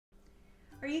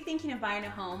Are you thinking of buying a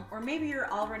home, or maybe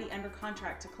you're already under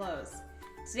contract to close?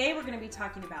 Today we're going to be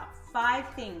talking about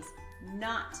 5 things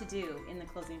not to do in the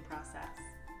closing process.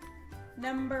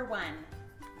 Number 1,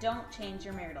 don't change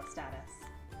your marital status.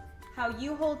 How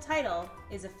you hold title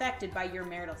is affected by your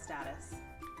marital status.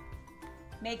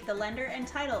 Make the lender and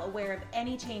title aware of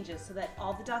any changes so that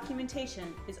all the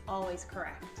documentation is always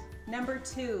correct. Number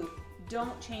 2,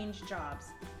 don't change jobs.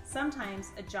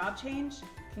 Sometimes a job change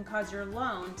can cause your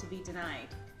loan to be denied,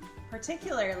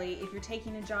 particularly if you're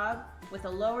taking a job with a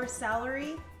lower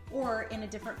salary or in a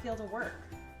different field of work.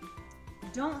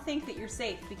 Don't think that you're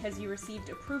safe because you received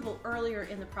approval earlier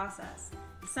in the process.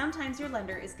 Sometimes your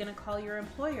lender is going to call your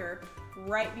employer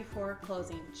right before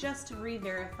closing just to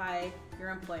re-verify your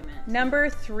employment. Number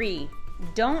 3,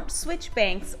 don't switch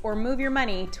banks or move your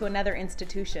money to another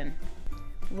institution.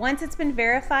 Once it's been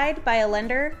verified by a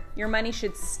lender, your money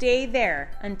should stay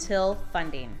there until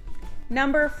funding.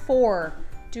 Number 4,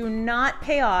 do not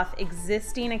pay off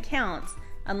existing accounts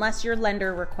unless your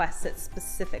lender requests it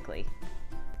specifically.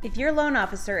 If your loan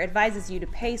officer advises you to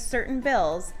pay certain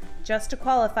bills just to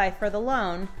qualify for the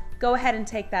loan, go ahead and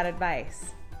take that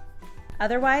advice.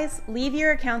 Otherwise, leave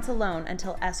your accounts alone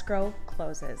until escrow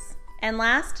closes. And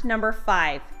last, number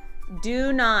 5,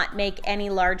 do not make any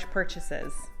large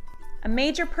purchases. A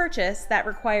major purchase that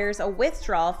requires a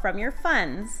withdrawal from your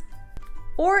funds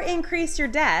or increase your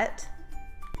debt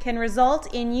can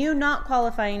result in you not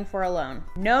qualifying for a loan.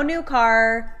 No new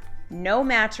car, no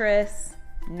mattress,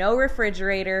 no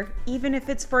refrigerator, even if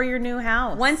it's for your new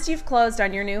house. Once you've closed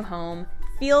on your new home,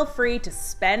 feel free to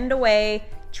spend away,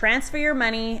 transfer your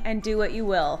money, and do what you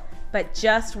will, but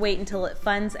just wait until it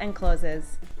funds and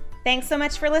closes. Thanks so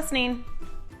much for listening.